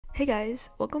Hey guys,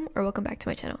 welcome back to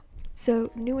my channel. So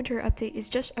new winter update is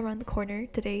just around the corner.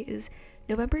 Today is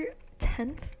November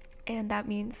 10th and that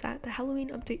means that the Halloween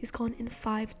update is gone in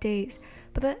 5 days.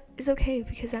 But that is okay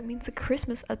because that means the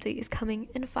Christmas update is coming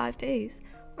in 5 days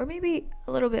or maybe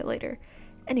a little bit later.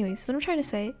 Anyways, what I'm trying to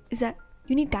say is that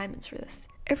you need diamonds for this.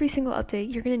 Every single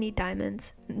update you're gonna need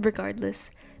diamonds regardless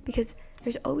because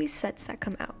there's always sets that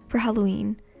come out. For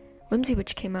Halloween, Whimsy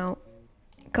Witch came out,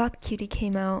 Goth Cutie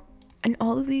came out, and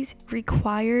all of these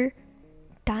require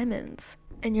diamonds.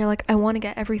 And you're like, I want to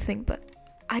get everything, but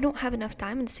I don't have enough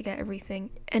diamonds to get everything,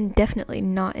 and definitely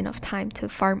not enough time to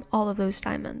farm all of those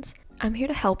diamonds. I'm here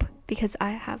to help because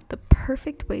I have the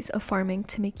perfect ways of farming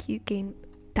to make you gain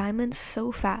diamonds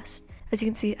so fast. As you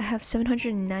can see, I have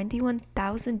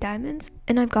 791,000 diamonds,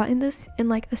 and I've gotten this in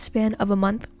like a span of a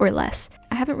month or less.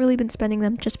 I haven't really been spending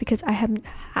them just because I haven't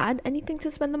had anything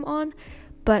to spend them on,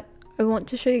 but I want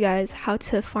to show you guys how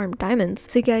to farm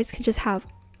diamonds so you guys can just have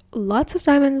lots of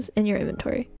diamonds in your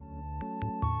inventory.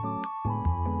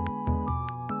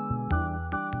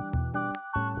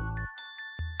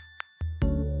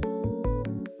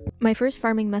 My first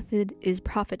farming method is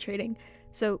profit trading.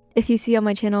 So if you see on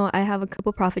my channel, I have a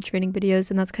couple profit trading videos,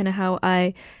 and that's kind of how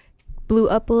I blew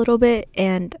up a little bit,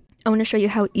 and I want to show you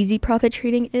how easy profit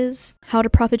trading is, how to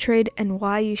profit trade, and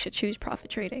why you should choose profit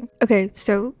trading. Okay,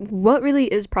 so what really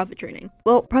is profit trading?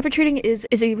 Well, profit trading is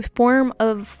a form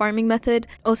of farming method,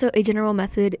 also a general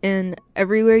method in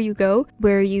everywhere you go,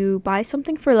 where you buy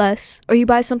something for less, or you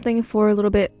buy something for a little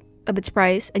bit of its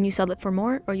price, and you sell it for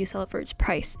more, or you sell it for its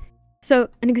price. So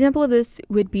an example of this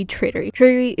would be Tradery.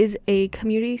 Tradery is a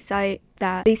community site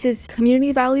that bases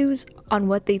community values on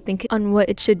what they think, on what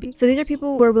it should be. So these are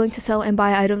people who are willing to sell and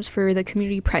buy items for the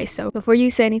community price. So before you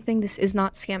say anything, this is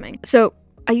not scamming. So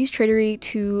I use Tradery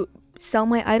to sell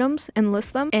my items and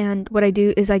list them, and what I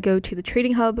do is I go to the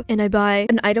trading hub and I buy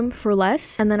an item for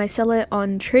less, and then I sell it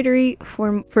on Tradery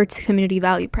for its community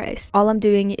value price. All I'm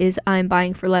doing is I'm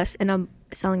buying for less and I'm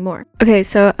selling more. Okay,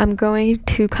 so I'm going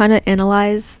to kind of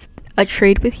analyze a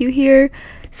trade with you here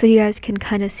so you guys can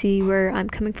kind of see where I'm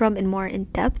coming from and more in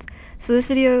depth. So this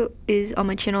video is on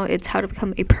my channel. It's how to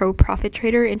become a pro profit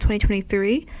trader in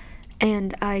 2023,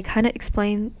 and I kind of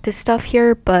explain this stuff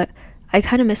here, but I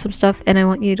kind of missed some stuff, and I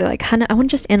want you to I want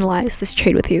to just analyze this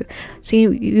trade with you so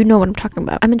you know what I'm talking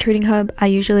about. I'm in Trading Hub. I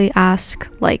usually ask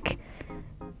like,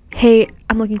 hey,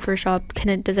 I'm looking for a shop,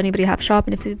 does anybody have a shop,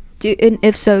 and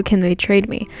if so, can they trade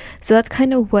me? So that's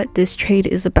kind of what this trade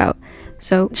is about.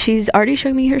 So she's already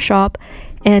showing me her shop,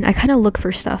 and I kind of look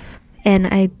for stuff,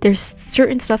 and there's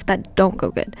certain stuff that don't go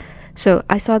good. So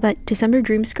I saw that December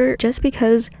Dream Skirt, just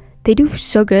because they do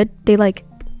so good, they okay,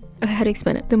 how to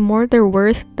explain it? The more they're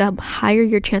worth, the higher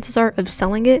your chances are of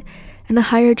selling it, and the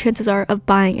higher chances are of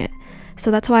buying it. So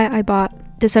that's why I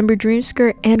bought December Dream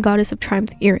Skirt and Goddess of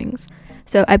Triumph earrings.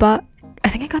 So I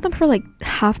think I got them for like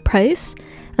half price,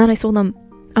 and then I sold them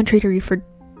on Tradery for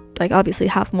obviously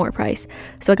half more price.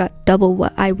 So I got double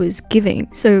what I was giving.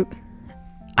 So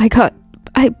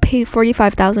I paid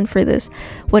 45,000 for this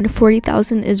when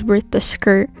 40,000 is worth the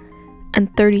skirt and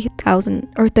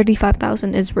 30,000 or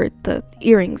 35,000 is worth the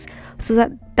earrings. So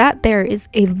that there is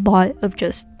a lot of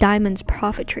just diamonds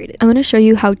profit traded. I'm going to show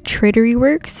you how Tradery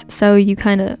works so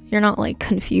you're not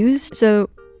confused. So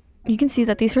you can see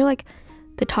that these are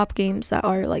the top games that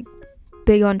are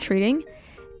big on trading,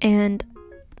 and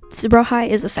Bro High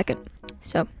is a second.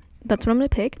 So that's what I'm gonna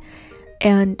pick.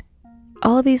 And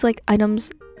all of these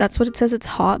items, that's what it says, it's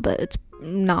hot, but it's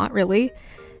not really.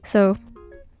 So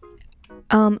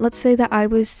let's say that I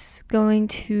was going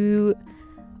to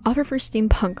offer for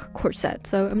steampunk corset.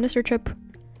 So I'm gonna search up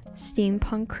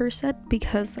steampunk corset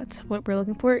because that's what we're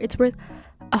looking for. It's worth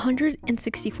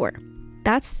 164.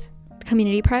 That's the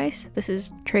community price. This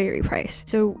is Tradery price.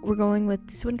 So we're going with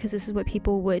this one because this is what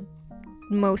people would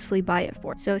mostly buy it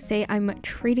for. So say I'm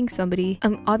trading somebody,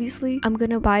 obviously I'm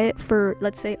gonna buy it for,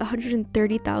 let's say,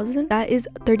 130,000. That is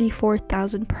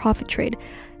 34,000 profit trade,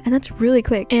 and that's really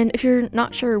quick. And if you're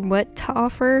not sure what to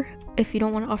offer, if you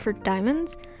don't want to offer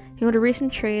diamonds, you go to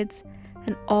recent trades,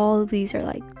 and all of these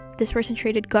are this person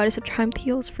traded Goddess of Triumph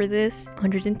heels for this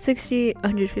 160,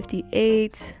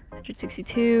 158,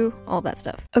 162, all that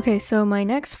stuff. Okay, so my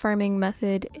next farming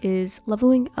method is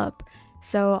leveling up.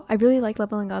 So I really like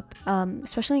leveling up,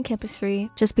 especially in Campus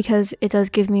 3, just because it does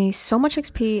give me so much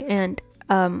XP, and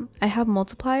I have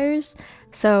multipliers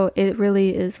So it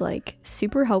really is like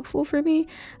super helpful for me.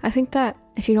 I think that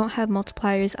if you don't have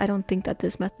multipliers, I don't think that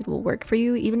this method will work for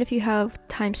you. Even if you have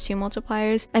 ×2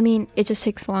 multipliers, I mean, it just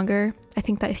takes longer. I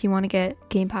think that if you want to get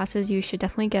game passes, you should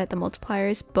definitely get the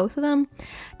multipliers, both of them,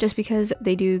 just because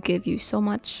they do give you so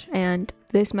much. And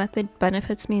this method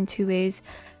benefits me in 2 ways.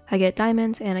 I get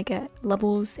diamonds and I get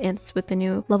levels, and with the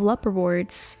new level up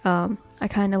rewards, I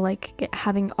kind of like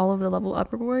having all of the level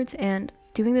up rewards, and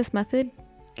doing this method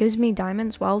gives me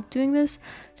diamonds while doing this,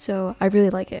 so I really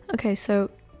like it. Okay, so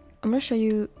I'm gonna show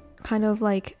you kind of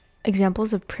like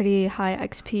examples of pretty high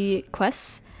XP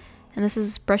quests, and this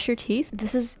is brush your teeth.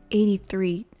 This is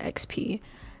 83 XP,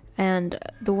 and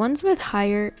the ones with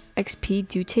higher XP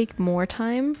do take more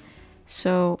time,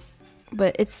 so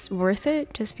but it's worth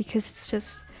it just because it's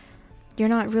just you're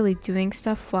not really doing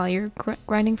stuff while you're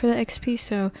grinding for the XP.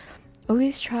 So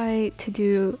always try to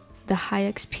do the high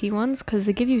XP ones because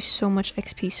they give you so much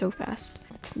XP so fast.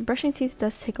 Brushing teeth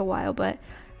does take a while, but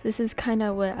this is kind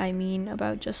of what I mean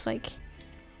about just like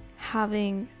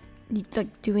having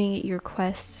like doing your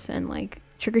quests, and like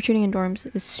trick-or-treating in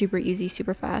dorms is super easy,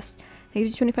 super fast. It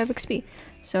gives you 25 XP.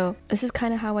 So this is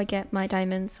kind of how I get my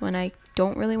diamonds when I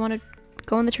don't really want to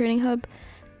go in the trading hub.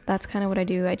 That's kind of what I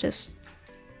do. I just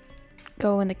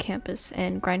go in the campus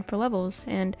and grind for levels,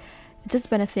 and it does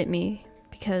benefit me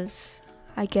because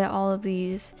I get all of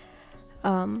these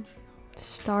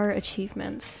star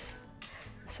achievements.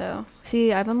 So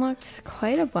see, I've unlocked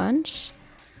quite a bunch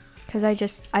because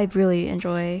I really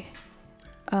enjoy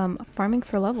farming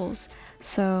for levels.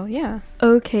 So yeah.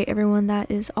 Okay everyone, that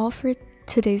is all for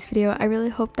today's video. I really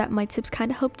hope that my tips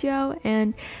kind of helped you out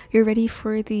and you're ready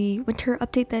for the winter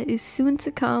update that is soon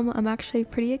to come. I'm actually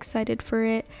pretty excited for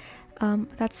it.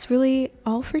 That's really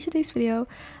all for today's video.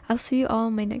 I'll see you all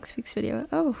in my next week's video.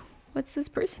 Oh, what's this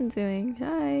person doing?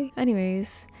 Hi.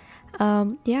 Anyways,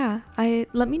 yeah,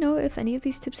 let me know if any of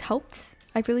these tips helped.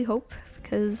 I really hope,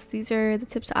 because these are the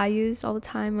tips I use all the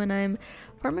time when I'm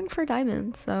farming for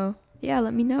diamonds. So yeah,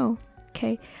 let me know.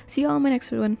 Okay, see you all in my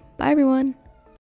next one. Bye everyone.